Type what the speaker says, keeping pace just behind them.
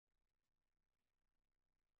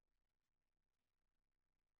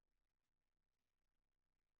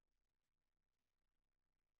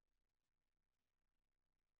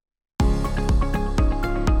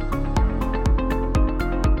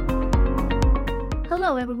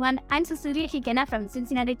Hello everyone, I'm Cecilia Higuena from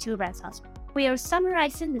Cincinnati Children's Hospital. We are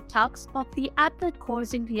summarizing the talks of the APNET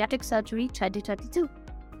course in Pediatric Surgery 2022.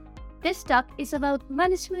 This talk is about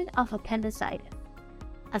management of appendicitis.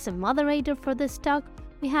 As a moderator for this talk,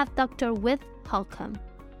 we have Dr. Whit Holcomb,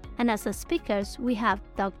 and as the speakers, we have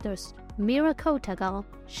Drs. Meera Kotagal,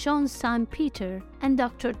 Shawn St. and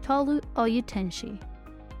Dr. Tolu Oyetunji.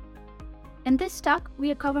 In this talk, we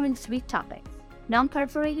are covering three topics: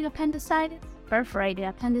 non-perforated appendicitis, perforated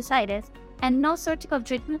appendicitis, and no surgical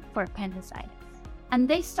treatment for appendicitis. And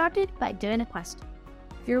they started by doing a question.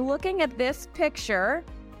 If you're looking at this picture,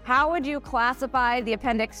 how would you classify the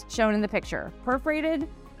appendix shown in the picture? Perforated,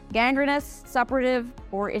 gangrenous, suppurative,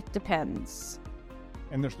 or it depends?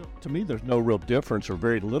 And to me, there's no real difference or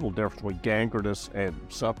very little difference between gangrenous and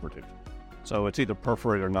suppurative. So it's either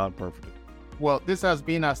perforated or non-perforated. Well, this has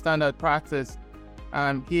been our standard practice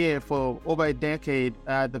here for over a decade.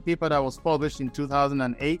 The paper that was published in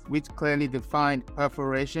 2008, which clearly defined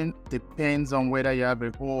perforation, depends on whether you have a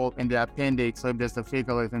hole in the appendix or if there's a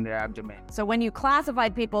fecalith in the abdomen. So when you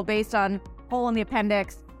classified people based on hole in the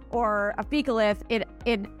appendix or a fecalith,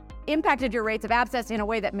 it impacted your rates of abscess in a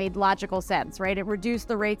way that made logical sense, right? It reduced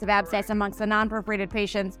the rates of abscess amongst the non-perforated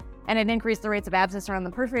patients, and it increased the rates of abscess around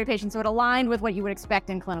the perforated patients, so it aligned with what you would expect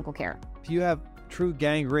in clinical care. If you have true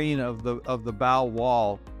gangrene of the bowel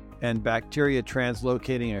wall and bacteria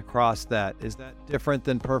translocating across that, is that different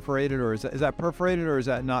than perforated, or is that perforated or is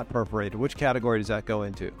that not perforated? Which category does that go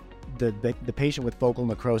into? The patient with focal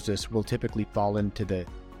necrosis will typically fall into the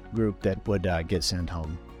group that would get sent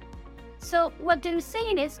home. So what they're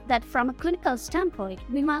saying is that from a clinical standpoint,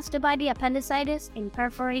 we must divide the appendicitis in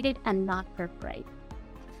perforated and not perforated.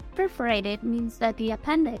 Perforated means that the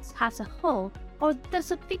appendix has a hole or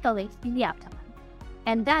there's a fecalith in the abdomen.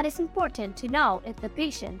 And that is important to know if the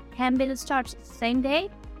patient can be discharged the same day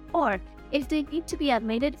or if they need to be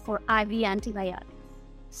admitted for IV antibiotics.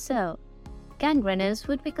 So, gangrenous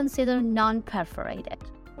would be considered non-perforated.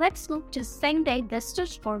 Let's move to same-day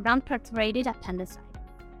discharge for non-perforated appendicitis.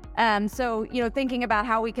 So, thinking about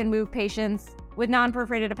how we can move patients with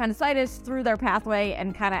non-perforated appendicitis through their pathway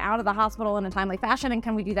and kind of out of the hospital in a timely fashion, and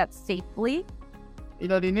can we do that safely?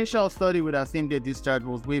 The initial study with our same-day discharge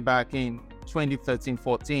was way back in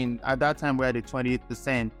 2013-14. At that time, we had a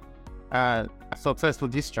 28% successful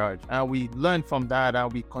discharge. And we learned from that,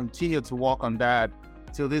 and we continued to work on that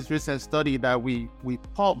till this recent study that we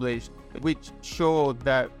published, which showed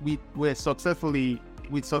that we successfully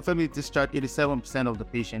discharged 87% of the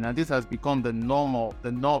patient. And this has become the norm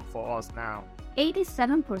for us now.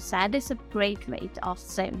 87% is a great rate of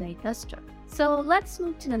same-day discharge. So let's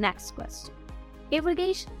move to the next question.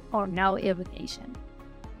 Irrigation or no irrigation?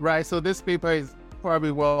 Right, so this paper is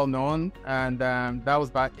probably well known, and that was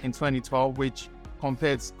back in 2012, which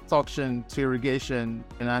compared suction to irrigation,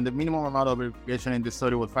 and the minimum amount of irrigation in the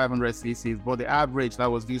study was 500 cc's, but the average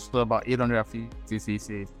that was used to about 850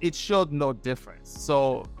 cc's. It showed no difference.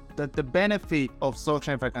 So the benefit of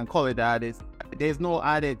suction, if I can call it that, is there's no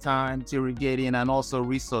added time to irrigating and also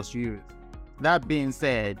resource use. That being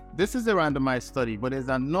said, this is a randomized study, but there's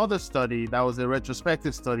another study that was a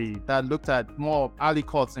retrospective study that looked at more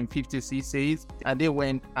aliquots in 50 cc's, and they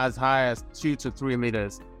went as high as 2 to 3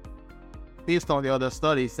 liters. Based on the other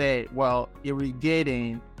study, say, well,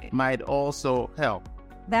 irrigating might also help.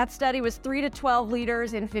 That study was 3 to 12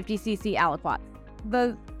 liters in 50 cc aliquots.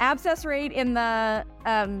 The abscess rate in the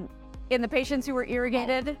patients who were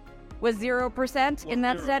irrigated was 0% in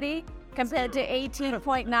that study, compared to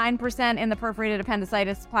 18.9% in the perforated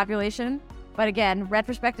appendicitis population. But again,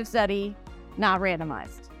 retrospective study, not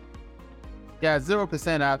randomized. Yeah,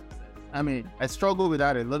 0% abscess. I struggle with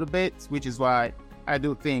that a little bit, which is why I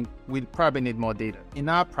do think we probably need more data. In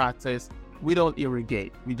our practice, we don't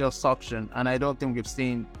irrigate, we just suction, and I don't think we've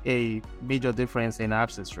seen a major difference in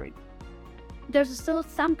abscess rate. There's still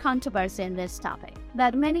some controversy in this topic,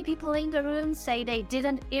 but many people in the room say they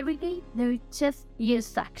didn't irrigate, they just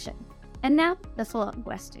used suction. And now, the follow-up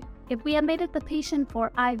question. If we admitted the patient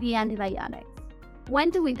for IV antibiotics,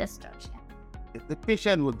 when do we discharge him? The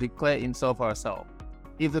patient will declare himself or herself.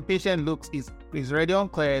 If the patient is ready on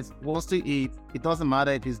clears, wants to eat, it doesn't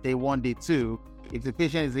matter if it's day 1, day 2. If the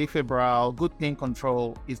patient is afebrile, good pain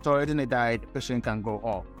control, is tolerating a diet, the patient can go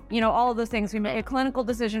home. All of those things, we make a clinical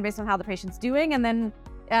decision based on how the patient's doing, and then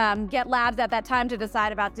get labs at that time to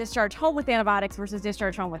decide about discharge home with antibiotics versus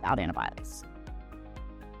discharge home without antibiotics.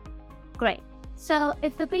 Great. So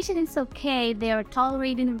if the patient is okay, they are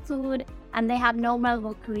tolerating food, and they have normal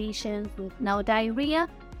evacuations with no diarrhea,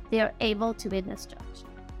 they are able to be discharged.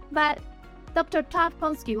 But Dr. Todd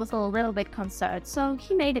Polsky was a little bit concerned, so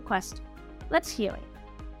he made a question. Let's hear it.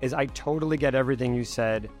 is I totally get everything you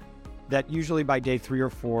said, that usually by day 3 or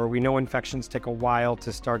 4, we know infections take a while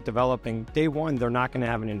to start developing. Day 1, they're not going to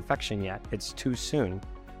have an infection yet. It's too soon.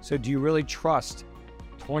 So do you really trust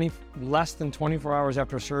less than 24 hours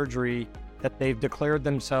after surgery that they've declared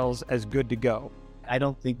themselves as good to go? I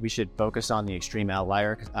don't think we should focus on the extreme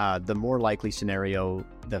outlier. The more likely scenario,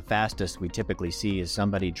 the fastest we typically see is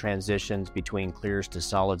somebody transitions between clears to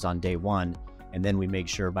solids on day 1, and then we make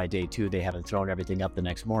sure by day 2 they haven't thrown everything up the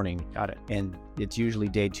next morning. Got it. And it's usually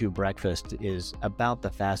day 2 breakfast is about the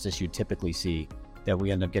fastest you typically see that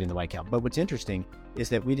we end up getting the white count. But what's interesting is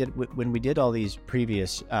that when we did all these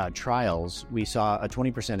previous trials, we saw a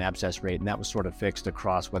 20% abscess rate, and that was sort of fixed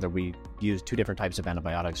across whether we used 2 different types of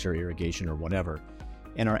antibiotics or irrigation or whatever.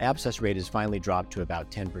 And our abscess rate has finally dropped to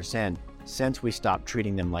about 10% since we stopped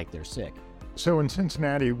treating them like they're sick. So in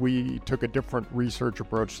Cincinnati, we took a different research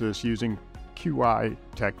approach to this using QI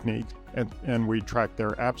technique, and we tracked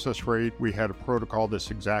their abscess rate. We had a protocol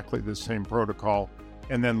that's exactly the same protocol,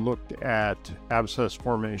 and then looked at abscess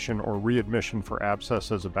formation or readmission for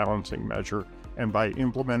abscess as a balancing measure. And by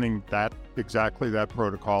implementing exactly that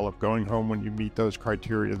protocol of going home when you meet those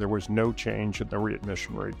criteria, there was no change in the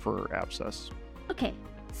readmission rate for abscess. Okay,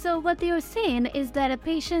 so what they were saying is that a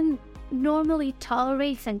patient normally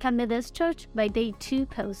tolerates and can be discharged by day 2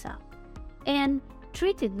 post-op, and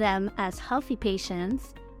treated them as healthy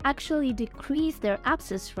patients actually decreased their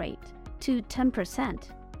abscess rate to 10%.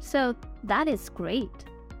 So that is great.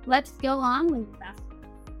 Let's go on with that.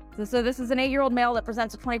 So this is an 8-year-old male that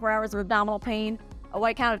presents with 24 hours of abdominal pain, a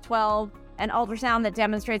white count of 12, an ultrasound that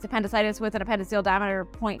demonstrates appendicitis with an appendiceal diameter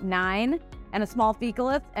of 0.9, and a small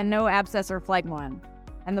fecalith, and no abscess or phlegmon.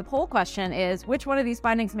 And the poll question is, which one of these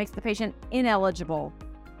findings makes the patient ineligible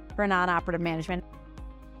for non-operative management?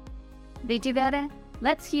 Did you get it?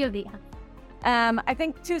 Let's hear the answer. I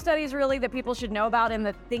think 2 studies really that people should know about in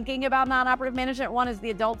the thinking about non-operative management. One is the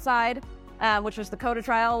adult side, which was the CODA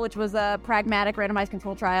trial, which was a pragmatic randomized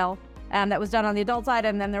control trial that was done on the adult side.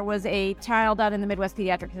 And then there was a trial done in the Midwest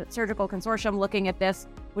Pediatric Surgical Consortium looking at this,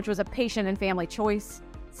 which was a patient and family choice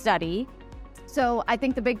study. So I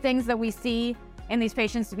think the big things that we see in these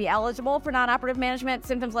patients to be eligible for non-operative management: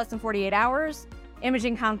 symptoms less than 48 hours,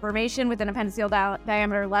 imaging confirmation with an appendiceal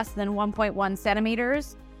diameter less than 1.1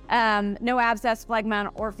 centimeters, no abscess, phlegmon,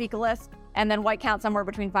 or fecalith, and then white count somewhere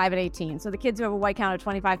between 5 and 18. So the kids who have a white count of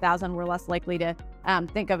 25,000 were less likely to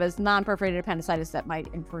think of as non-perforated appendicitis that might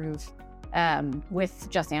improve with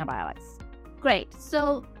just antibiotics. Great.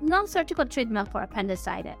 So non-surgical treatment for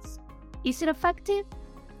appendicitis, is it effective?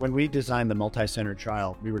 When we designed the multi-center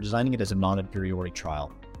trial, we were designing it as a non-inferiority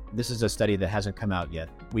trial. This is a study that hasn't come out yet.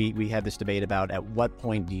 We had this debate about at what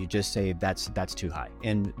point do you just say that's too high?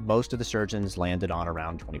 And most of the surgeons landed on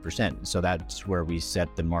around 20%. So that's where we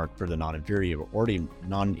set the mark for the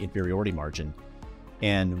non-inferiority margin.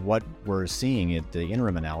 And what we're seeing at the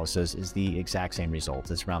interim analysis is the exact same results.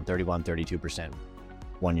 It's around 31-32%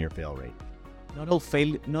 1-year fail rate. Not all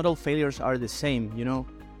failures are the same,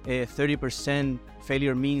 30%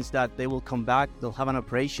 failure means that they will come back, they'll have an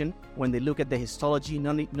operation. When they look at the histology,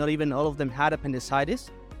 not even all of them had appendicitis.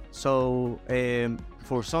 So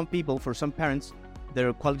for some people, for some parents,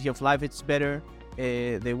 their quality of life is better.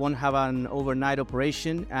 They won't have an overnight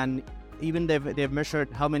operation, and even they've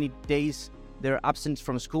measured how many days they're absent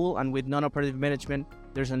from school, and with non-operative management,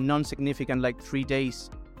 there's a non-significant, like 3 days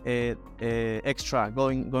extra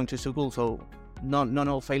going to school. So not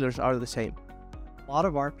all failures are the same. A lot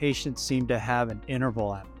of our patients seem to have an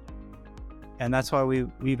interval epidemic. And that's why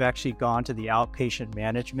we've actually gone to the outpatient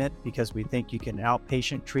management, because we think you can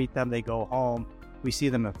outpatient treat them. They go home, we see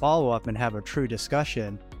them in follow-up and have a true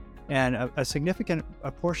discussion. And a significant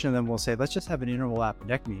portion of them will say, let's just have an interval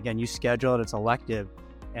appendectomy. Again, you schedule it, it's elective,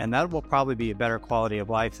 and that will probably be a better quality of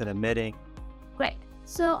life than admitting. Great.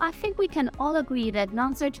 So I think we can all agree that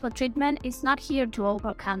non-surgical treatment is not here to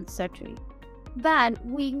overcome surgery. But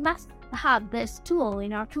we must have this tool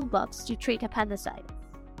in our toolbox to treat appendicitis.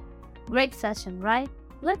 Great session, right?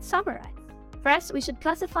 Let's summarize. First, we should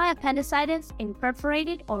classify appendicitis in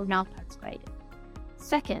perforated or non-perforated.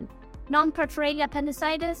 Second, non-perforated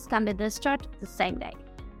appendicitis can be discharged the same day.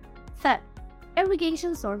 Third,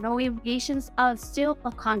 irrigations or no irrigations are still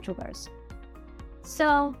a controversy.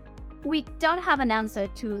 So, we don't have an answer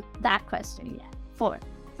to that question yet. Fourth,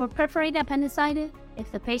 for perforated appendicitis, if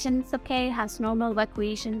the patient is okay, has normal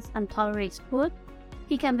evacuations, and tolerates food,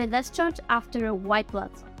 he can be discharged after white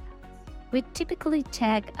blood cell counts. We typically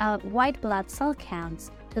check out white blood cell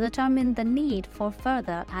counts to determine the need for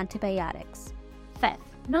further antibiotics. Fifth,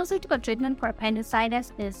 non-surgical treatment for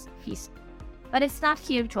appendicitis is feasible, but it's not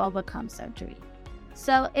here to overcome surgery.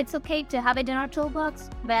 So it's okay to have it in our toolbox,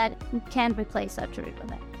 but we can't replace surgery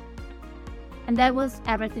with it. And that was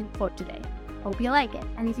everything for today. Hope you like it.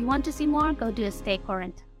 And if you want to see more, go to Stay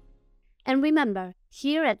Current. And remember,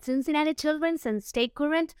 here at Cincinnati Children's and Stay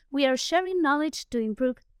Current, we are sharing knowledge to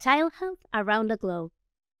improve child health around the globe.